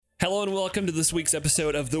Hello and welcome to this week's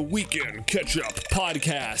episode of the Weekend Catch-Up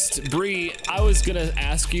Podcast. Bree, I was going to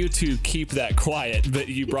ask you to keep that quiet, but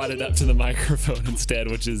you brought it up to the microphone instead,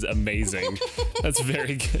 which is amazing. That's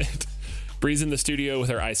very good. Bree's in the studio with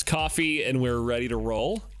her iced coffee, and we're ready to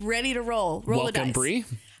roll. Ready to roll. Roll the dice. Welcome, Bree.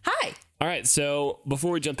 Hi. All right, so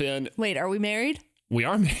before we jump in... Wait, are we married? We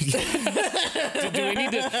are married.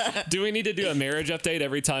 do we need to do a marriage update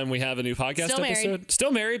every time we have a new podcast Still episode? married.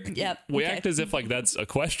 Still married? Yep. We Okay. act as if like that's a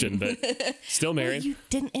question, but still married. Well, you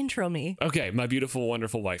didn't intro me. Okay, my beautiful,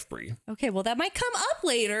 wonderful wife, Bree. Okay, well, that might come up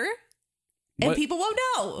later, and What? people won't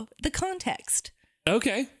know the context.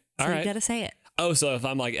 Okay, So all you right. got to say it. Oh, so if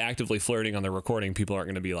I'm like actively flirting on the recording, people aren't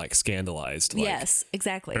going to be like scandalized. Like, Yes,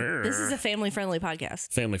 exactly. This is a family-friendly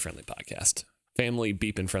podcast. family-friendly podcast. Family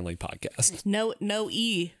beeping friendly podcast. No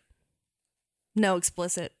E. No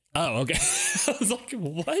explicit. Oh, okay. I was like,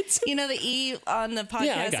 what? You know the E on the podcast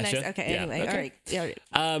Yeah, I gotcha. next? Okay, Yeah, anyway. okay. All right. Yeah,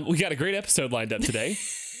 all right. We got a great episode lined up today.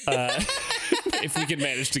 If we can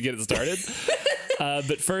manage to get it started.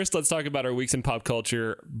 But first, let's talk about our weeks in pop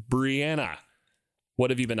culture. Brianna,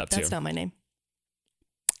 what have you been up That's to? not my name.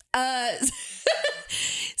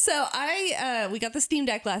 So we got the Steam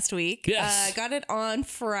Deck last week. Yes. Got it on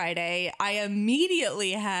Friday. I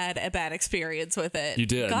immediately had a bad experience with it. You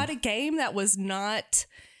did. Got a game that was not,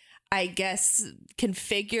 I guess,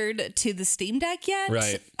 configured to the Steam Deck yet.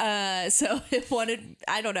 Right. So it wanted,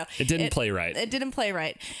 I don't know. It didn't play right. It didn't play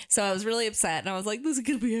right. So I was really upset and I was like, this is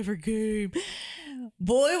going to be every game.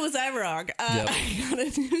 Boy, was I wrong. Yep. I got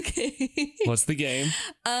a new game. What's the game?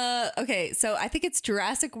 Okay, so I think it's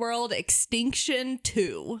Jurassic World Extinction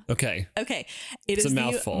 2. Okay. Okay, it It's is a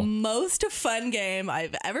mouthful. the most fun game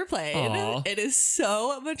I've ever played. Aw. It is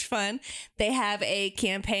so much fun. They have a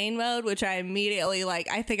campaign mode, which I immediately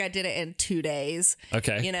I think I did it in 2 days.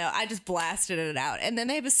 Okay. You know, I just blasted it out. And then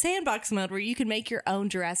they have a sandbox mode where you can make your own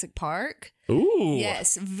Jurassic Park. Ooh.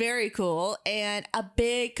 Yes, very cool. And a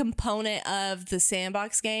big component of the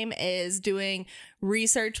sandbox game is doing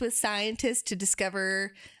research with scientists to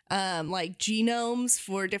discover like genomes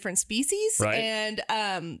for different species. Right.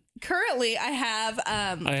 And currently I have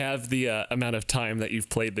I have the amount of time that you've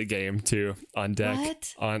played the game too on deck.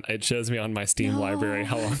 What? It shows me on my Steam No. library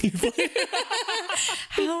how long you played.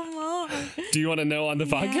 how long? Do you want to know on the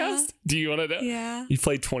Yeah. podcast? Do you want to know? Yeah. You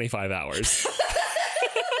played 25 hours.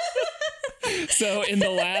 So in the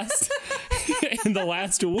last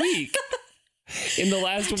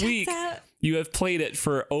week, that? you have played it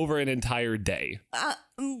for over an entire day.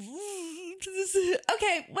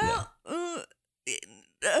 Okay, well,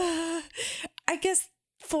 I guess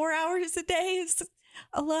 4 hours a day is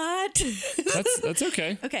a lot. That's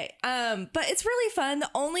okay. Okay, but it's really fun. The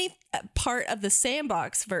only part of the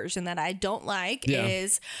sandbox version that I don't like Yeah.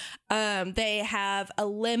 is they have a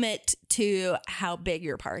limit to how big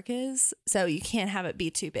your park is. So you can't have it be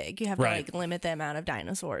too big. You have to Right. like limit the amount of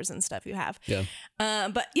dinosaurs and stuff you have. Yeah.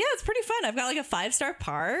 But yeah, it's pretty fun. I've got like a 5-star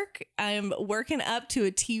park. I'm working up to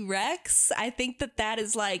a T-Rex. I think that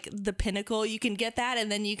is like the pinnacle. You can get that. And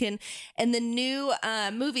then you can, in the new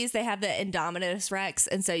movies, they have the Indominus Rex.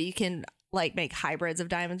 And so you can like make hybrids of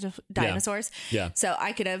dinosaurs. Yeah. So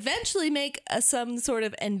I could eventually make some sort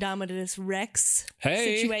of Indominus Rex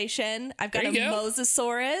Hey. situation. I've got There a you go.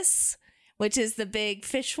 Mosasaurus, which is the big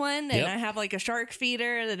fish one. And Yep. I have like a shark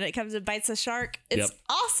feeder and then it comes and bites a shark. It's Yep.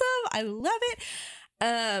 awesome. I love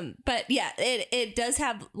it. But yeah, it does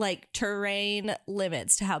have like terrain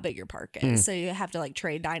limits to how big your park is. So you have to like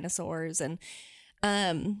trade dinosaurs and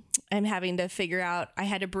I'm having to figure out, I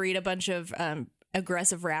had to breed a bunch of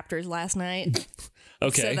aggressive raptors last night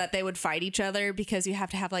Okay. so that they would fight each other because you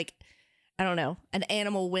have to have like, I don't know, an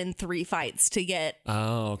animal win 3 fights to get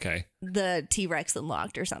Oh, okay. the T-Rex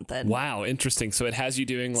unlocked or something. Wow, interesting. So it has you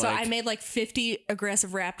doing like So I made like 50 aggressive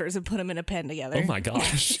raptors and put them in a pen together. Oh my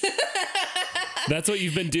gosh. That's what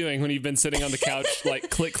you've been doing when you've been sitting on the couch, like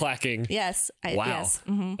click-clacking. Yes. Wow. Yes.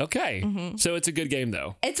 Mhm. Okay. So it's a good game,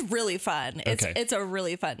 though. It's really fun. Okay. It's a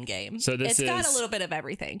really fun game. So this it's got a is- little bit of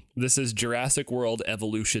everything. This is Jurassic World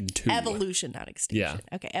Evolution 2. Evolution, not extinction.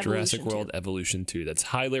 Yeah. Okay. Evolution Jurassic World 2. Evolution 2. That's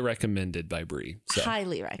highly recommended by Bree. So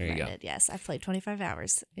Highly you go. recommended. Yes. I've played 25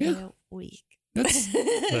 hours in a week. that's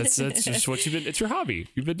just what you've been. It's your hobby.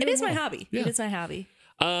 You've been It doing is my well. hobby. Yeah. It is my hobby.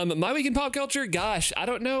 My week in pop culture. Gosh, I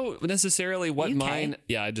don't know necessarily what UK. mine.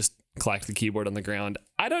 Yeah, I just clacked the keyboard on the ground.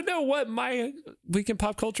 I don't know what my week in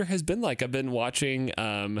pop culture has been like. I've been watching.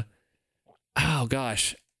 Oh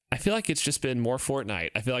gosh, I feel like it's just been more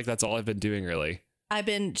Fortnite. I feel like that's all I've been doing really. I've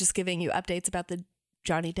been just giving you updates about the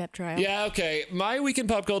Johnny Depp trial. Yeah, okay. My week in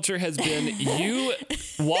pop culture has been you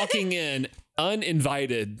walking in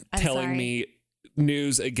uninvited, I'm telling sorry. me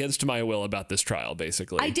news against my will about this trial,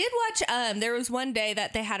 basically. I did watch, there was one day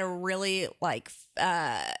that they had a really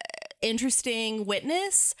interesting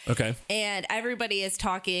witness. Okay. And everybody is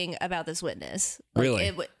talking about this witness.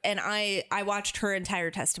 Really? And I watched her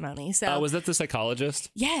entire testimony. So was that the psychologist?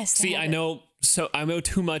 yes. See, I know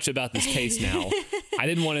too much about this case now. I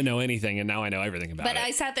didn't want to know anything, and now I know everything about it. But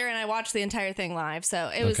I sat there and I watched the entire thing live. So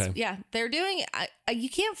it was, they're doing, you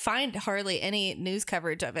can't find hardly any news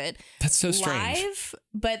coverage of it. That's so strange. Live,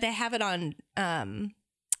 but they have it on,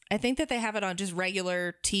 I think that they have it on just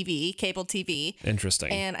regular TV, cable TV.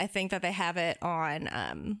 Interesting. And I think that they have it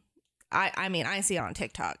on, I see it on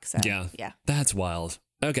TikTok. So yeah. That's wild.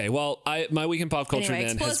 Okay, well, my week in pop culture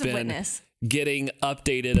Anyway, then has been witness. getting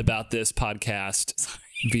updated about this podcast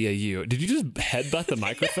via you. Did you just headbutt the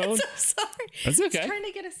microphone? I'm sorry. That's okay. I was trying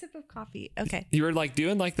to get a sip of coffee. Okay. You were like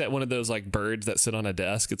doing like that one of those like birds that sit on a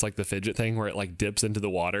desk. It's like the fidget thing where it like dips into the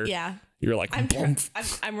water. Yeah. You're like,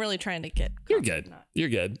 I'm really trying to get coffee. You're good. You're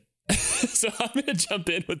good. So I'm going to jump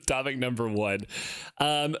in with topic number 1.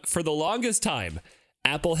 For the longest time,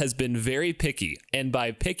 Apple has been very picky. And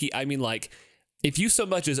by picky, I mean like if you so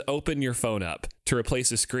much as open your phone up to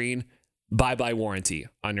replace a screen, bye-bye warranty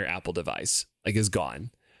on your Apple device, like is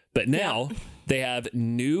gone. But now they have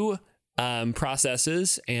new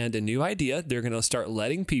processes and a new idea. They're going to start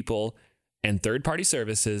letting people and third-party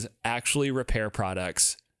services actually repair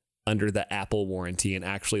products under the Apple warranty and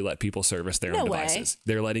actually let people service their own devices.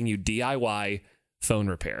 They're letting you DIY phone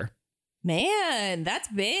repair. Man, that's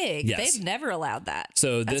big. Yes. They've never allowed that.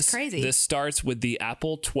 So that's crazy. This starts with the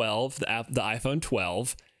Apple 12, the iPhone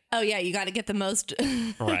 12. Oh, yeah. You got to get the most.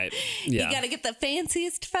 Right. Yeah. You got to get the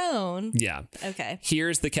fanciest phone. Yeah. Okay.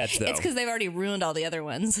 Here's the catch, though. It's because they've already ruined all the other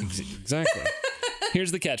ones. Exactly.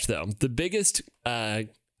 Here's the catch, though. The biggest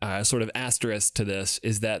sort of asterisk to this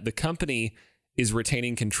is that the company is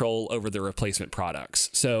retaining control over the replacement products.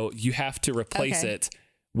 So you have to replace it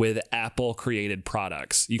with Apple created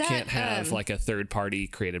products. You can't have like a third party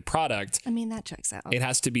created product. I mean, that checks out. It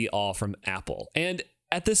has to be all from Apple. And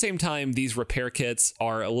at the same time, these repair kits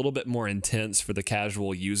are a little bit more intense for the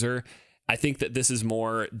casual user. I think that this is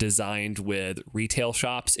more designed with retail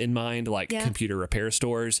shops in mind, like computer repair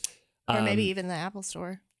stores. Or maybe even the Apple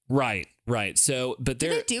store. Right. So, but do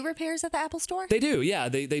they do repairs at the Apple store? They do. Yeah,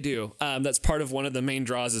 they do. That's part of one of the main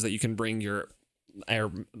draws is that you can bring your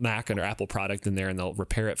Mac or Apple product in there and they'll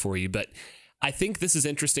repair it for you. But I think this is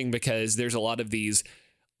interesting because there's a lot of these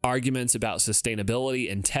arguments about sustainability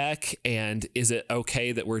in tech. And is it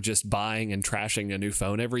okay that we're just buying and trashing a new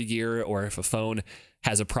phone every year? Or if a phone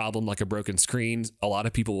has a problem like a broken screen, a lot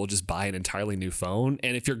of people will just buy an entirely new phone.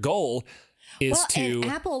 And if your goal is and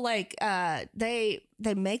Apple, like, they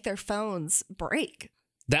make their phones break.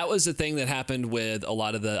 That was the thing that happened with a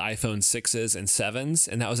lot of the iPhone 6s and 7s.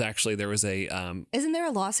 And that was actually, there was a... Isn't there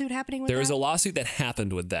a lawsuit happening with that? There was a lawsuit that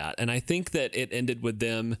happened with that. And I think that it ended with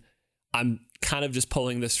them... I'm kind of just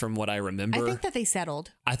pulling this from what I remember. I think that they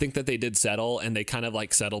settled. I think that they did settle and they kind of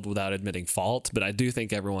like settled without admitting fault. But I do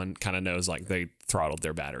think everyone kind of knows like they throttled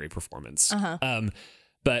their battery performance.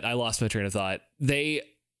 But I lost my train of thought.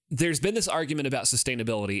 There's been this argument about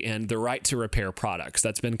sustainability and the right to repair products.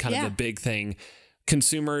 That's been kind of a big thing.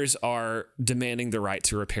 Consumers are demanding the right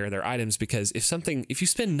to repair their items because if you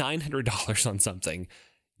spend $900 on something,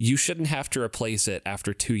 you shouldn't have to replace it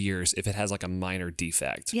after 2 years if it has like a minor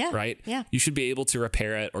defect, right? Yeah. You should be able to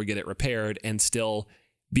repair it or get it repaired and still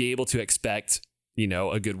be able to expect,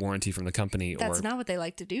 a good warranty from the company. That's not what they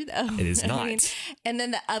like to do, though. It is not. And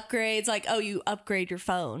then the upgrades, like, you upgrade your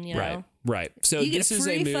phone, Right. So you this get a is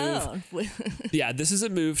free a move. This is a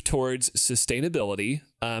move towards sustainability.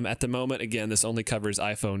 At the moment, again, this only covers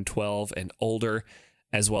iPhone 12 and older,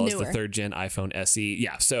 as well as the 3rd gen iPhone SE.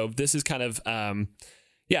 Yeah. So this is kind of,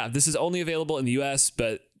 this is only available in the US,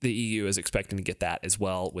 but the EU is expecting to get that as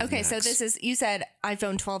well. With Max. So this is, you said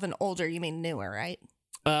iPhone 12 and older, you mean newer, right?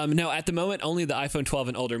 No, at the moment, only the iPhone 12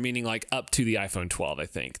 and older, meaning like up to the iPhone 12, I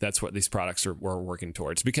think. That's what these products we're working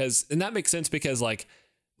towards. And that makes sense because like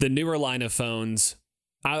the newer line of phones,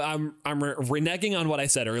 I'm reneging on what I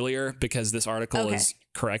said earlier because this article is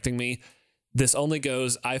correcting me. This only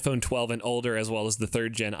goes iPhone 12 and older, as well as the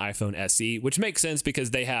 3rd gen iPhone SE, which makes sense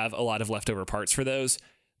because they have a lot of leftover parts for those.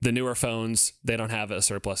 The newer phones, they don't have a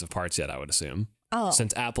surplus of parts yet, I would assume.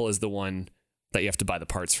 Since Apple is the one that you have to buy the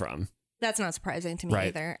parts from. That's not surprising to me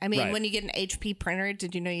either. I mean, when you get an HP printer,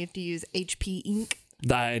 did you know you have to use HP ink?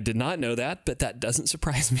 I did not know that, but that doesn't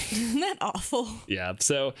surprise me. Isn't that awful? Yeah.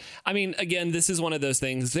 So, I mean, again, this is one of those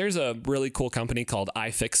things. There's a really cool company called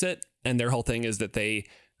iFixit, and their whole thing is that they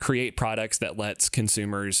create products that lets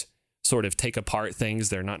consumers sort of take apart things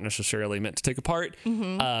they're not necessarily meant to take apart.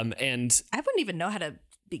 And I wouldn't even know how to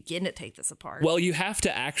begin to take this apart. well, you have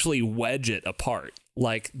to actually wedge it apart.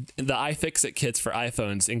 Like the iFixit kits for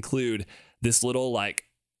iPhones include this little like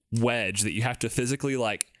wedge that you have to physically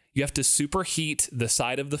you have to superheat the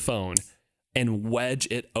side of the phone and wedge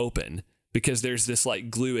it open because there's this like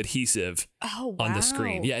glue adhesive on the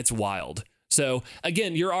screen. Yeah, it's wild. So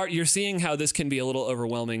again, you're seeing how this can be a little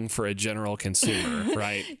overwhelming for a general consumer,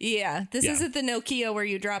 right? Yeah, this isn't the Nokia where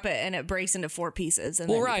you drop it and it breaks into 4 pieces. And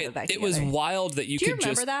Well, then right. You put it back It was together. wild that you Do you could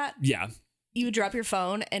remember just that? Yeah. You would drop your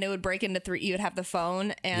phone and it would break into 3. You would have the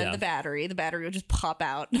phone and Yeah. the battery. The battery would just pop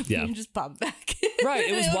out. Yeah. You just pop it back. Right.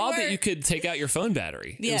 It was would wild that work. you could take out your phone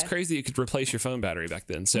battery. It was Yeah. crazy you could replace your phone battery back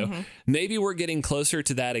then. So maybe we're getting closer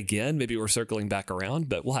to that again. Maybe we're circling back around,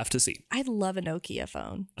 but we'll have to see. I'd love a Nokia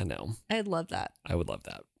phone. I know. I'd love that. I would love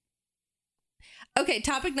that. Okay,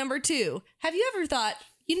 topic number 2. Have you ever thought,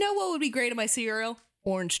 you know what would be great in my cereal?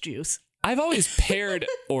 Orange juice. I've always paired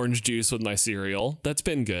orange juice with my cereal. That's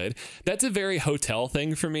been good. That's a very hotel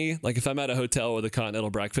thing for me. Like if I'm at a hotel with a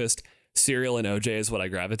continental breakfast, cereal and OJ is what I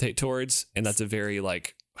gravitate towards. And that's a very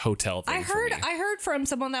like hotel thing I for heard me. I heard from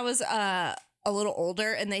someone that was a little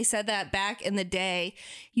older, and they said that back in the day,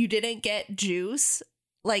 you didn't get juice.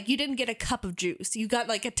 Like you didn't get a cup of juice. You got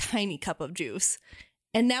like a tiny cup of juice.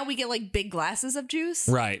 And now we get like big glasses of juice.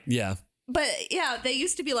 Right. Yeah. But yeah, they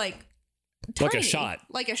used to be like Like a tiny. shot.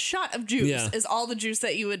 Like a shot of juice Yeah. is all the juice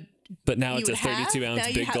that you would. But now You it's a would have? 32 ounce Now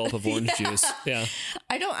you big have- gulp of orange Yeah. juice. Yeah.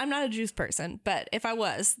 I'm not a juice person, but if I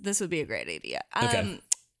was, this would be a great idea. Okay.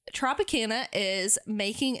 Tropicana is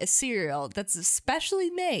making a cereal that's especially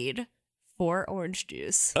made for orange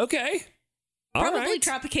juice. Okay. All Probably right.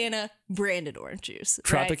 Tropicana branded orange juice.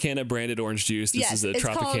 Right? Tropicana branded orange juice. This is a it's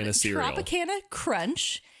called Tropicana cereal. Tropicana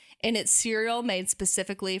Crunch, and it's cereal made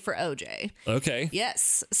specifically for OJ. Okay.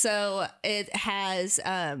 Yes. So it has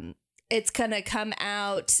it's gonna come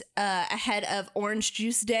out ahead of Orange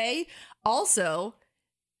Juice Day, also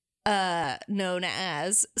known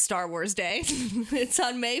as Star Wars Day. It's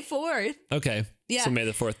on May 4th. Okay. Yeah. So may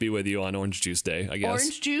the 4th be with you on Orange Juice Day, I guess.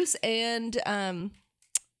 Orange Juice and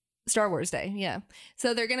Star Wars Day. Yeah.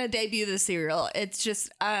 So they're gonna debut the cereal. It's just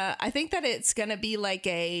I think that it's gonna be like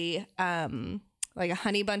a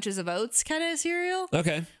Honey Bunches of Oats kind of cereal.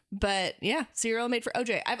 Okay. But yeah, cereal made for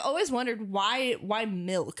OJ. I've always wondered why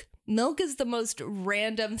milk. Milk is the most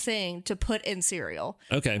random thing to put in cereal.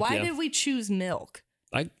 Okay. Why yeah. did we choose milk?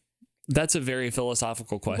 That's a very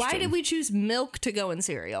philosophical question. Why did we choose milk to go in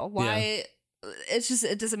cereal? Why? It's just,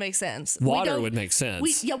 it doesn't make sense. Water would make sense.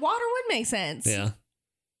 Water would make sense. Yeah.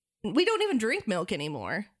 We don't even drink milk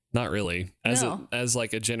anymore. Not really. No. As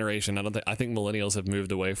like a generation, I think millennials have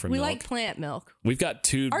moved away from We milk. like plant milk. We've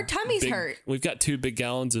got Our tummies hurt. We've got 2 big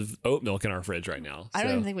gallons of oat milk in our fridge right now. I don't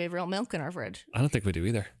so even think we have real milk in our fridge. I don't think we do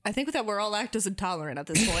either. I think that we're all lactose intolerant at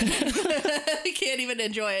this point. We can't even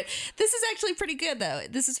enjoy it. This is actually pretty good though.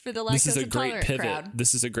 This is for the This is lactose a great intolerant pivot. crowd.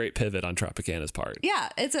 This is a great pivot on Tropicana's part. Yeah,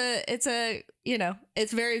 it's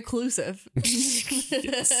very inclusive.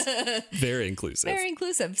 Very inclusive. Very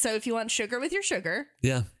inclusive. So if you want sugar with your sugar,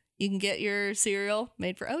 Yeah. you can get your cereal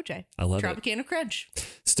made for OJ. I love it. Tropicana Crunch.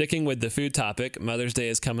 Sticking with the food topic, Mother's Day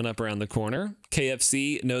is coming up around the corner.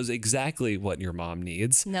 KFC knows exactly what your mom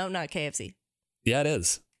needs. No, not KFC. Yeah, it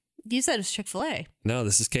is. You said it's Chick-fil-A. No,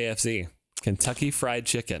 this is KFC. Kentucky Fried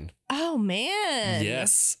Chicken. Oh man.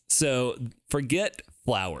 Yes. So forget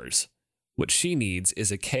flowers. What she needs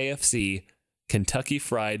is a KFC Kentucky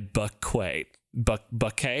Fried Buckquay.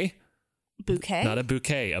 Buckay? Bouquet. Not a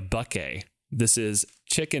bouquet, a buckay. This is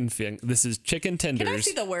chicken tenders. Can I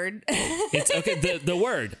see the word? It's okay. The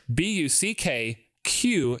word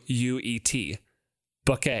BUCKQUET.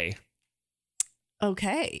 Buckay.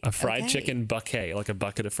 Okay. A fried okay. chicken buckay, like a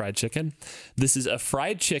bucket of fried chicken. This is a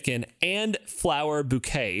fried chicken and flower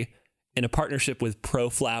bouquet in a partnership with Pro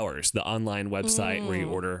Flowers, the online website where you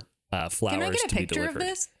order flowers Can I get a to be picture delivered. of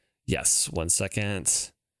this? Yes, 1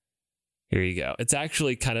 second. Here you go. It's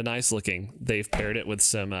actually kind of nice looking. They've paired it with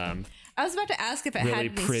some I was about to ask if it really had any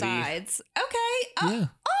pretty- sides. Okay. yeah.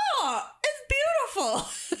 Oh, it's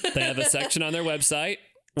beautiful. They have a section on their website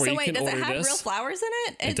where So you wait, can does order it have this. real flowers in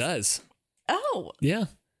it? It does. Oh, Yeah.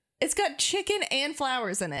 it's got chicken and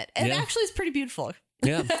flowers in it. It Yeah. actually is pretty beautiful.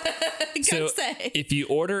 Yeah. Gotta So say. if you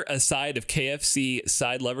order a side of KFC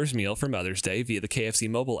Side Lovers Meal for Mother's Day via the KFC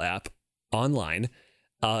mobile app online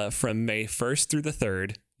from May 1st through the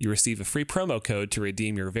 3rd, you receive a free promo code to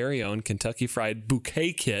redeem your very own Kentucky Fried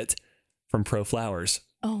Bouquet Kit from Pro Flowers.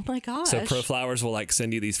 Oh my gosh. So Pro Flowers will like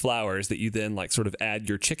send you these flowers that you then like sort of add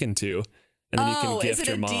your chicken to, and then you can is gift it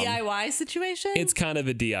your a mom. DIY situation? It's kind of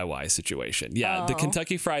a DIY situation. Yeah, the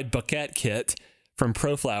Kentucky Fried Bouquet kit from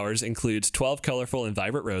Pro Flowers includes 12 colorful and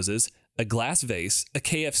vibrant roses, a glass vase, a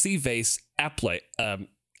KFC vase applique.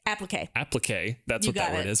 That's what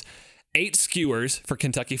that word is. 8 skewers for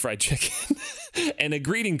Kentucky Fried Chicken, and a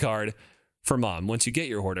greeting card for mom. Once you get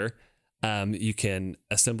your order, you can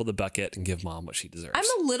assemble the bucket and give mom what she deserves.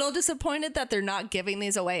 I'm a little disappointed that they're not giving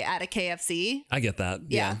these away at a KFC. I get that.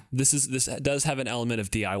 Yeah. This does have an element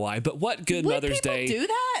of DIY, but what good Would Mother's people Day do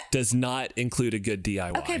that? does not include a good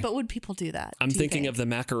DIY? Okay, but would people do that? I'm thinking of the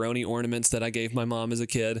macaroni ornaments that I gave my mom as a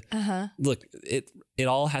kid. Look, it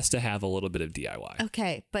all has to have a little bit of DIY.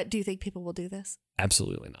 Okay, but do you think people will do this?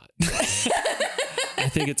 Absolutely not. I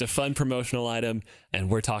think it's a fun promotional item, and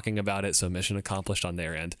we're talking about it, so mission accomplished on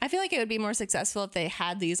their end. I feel like it would be more successful if they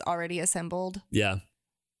had these already assembled. Yeah.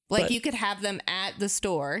 Like you could have them at the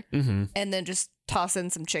store and then just toss in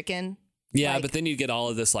some chicken. Yeah, but then you get all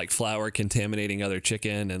of this like flour contaminating other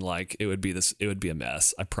chicken, and like it would be a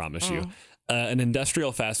mess. I promise you. An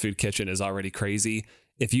industrial fast food kitchen is already crazy.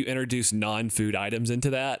 If you introduce non-food items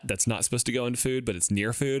into that's not supposed to go in food, but it's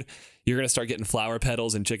near food, you're going to start getting flour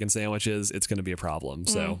petals and chicken sandwiches. It's going to be a problem.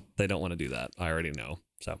 So they don't want to do that. I already know.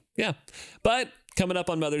 So yeah, but coming up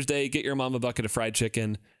on Mother's Day, get your mom a bucket of fried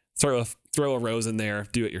chicken, throw a rose in there,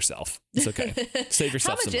 do it yourself. It's okay. Save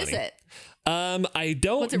yourself some money. How much is it? I don't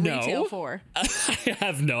know. What's it retail for? I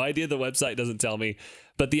have no idea. The website doesn't tell me,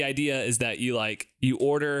 but the idea is that you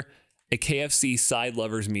order a KFC side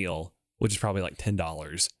lovers meal, which is probably like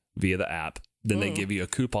 $10 via the app. Then they give you a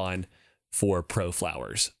coupon for Pro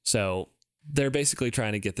Flowers. So they're basically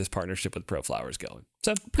trying to get this partnership with Pro Flowers going.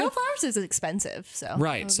 So Pro Flowers is expensive. So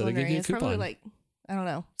right. So they give you a coupon. It's probably like, I don't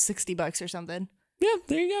know, $60 or something. Yeah,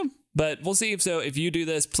 there you go. But we'll see. If you do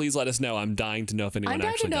this, please let us know. I'm dying to know if anyone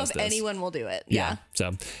actually does this. Anyone will do it. Yeah.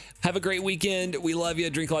 So have a great weekend. We love you.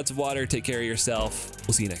 Drink lots of water. Take care of yourself.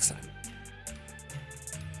 We'll see you next time.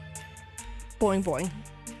 Boing, boing.